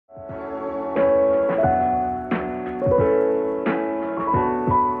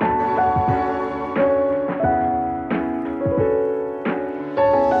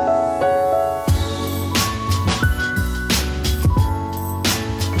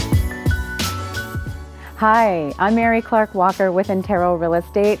Hi, I'm Mary Clark Walker with Intero Real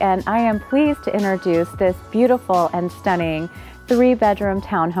Estate, and I am pleased to introduce this beautiful and stunning 3-bedroom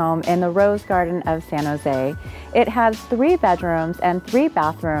townhome in the Rose Garden of San Jose. It has 3 bedrooms and 3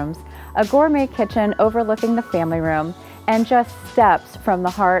 bathrooms, a gourmet kitchen overlooking the family room, and just steps from the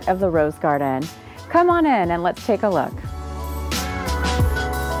heart of the Rose Garden. Come on in and let's take a look.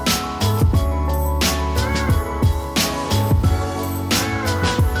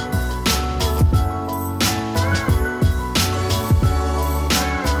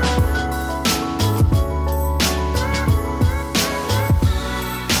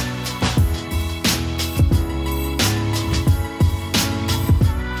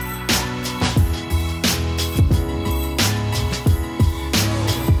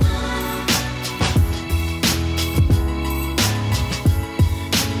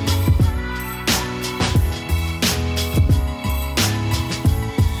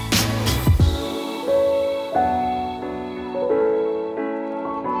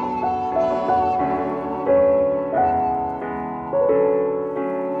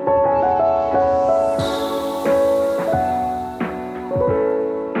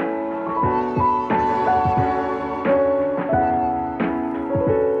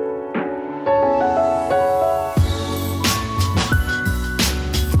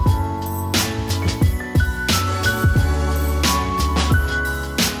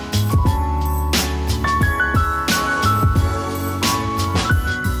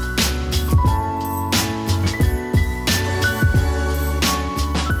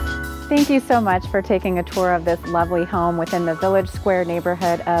 Thank you so much for taking a tour of this lovely home within the Village Square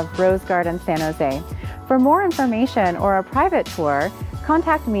neighborhood of Rose Garden, San Jose. For more information or a private tour,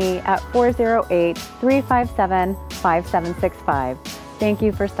 contact me at 408-357-5765. Thank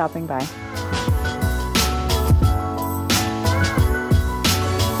you for stopping by.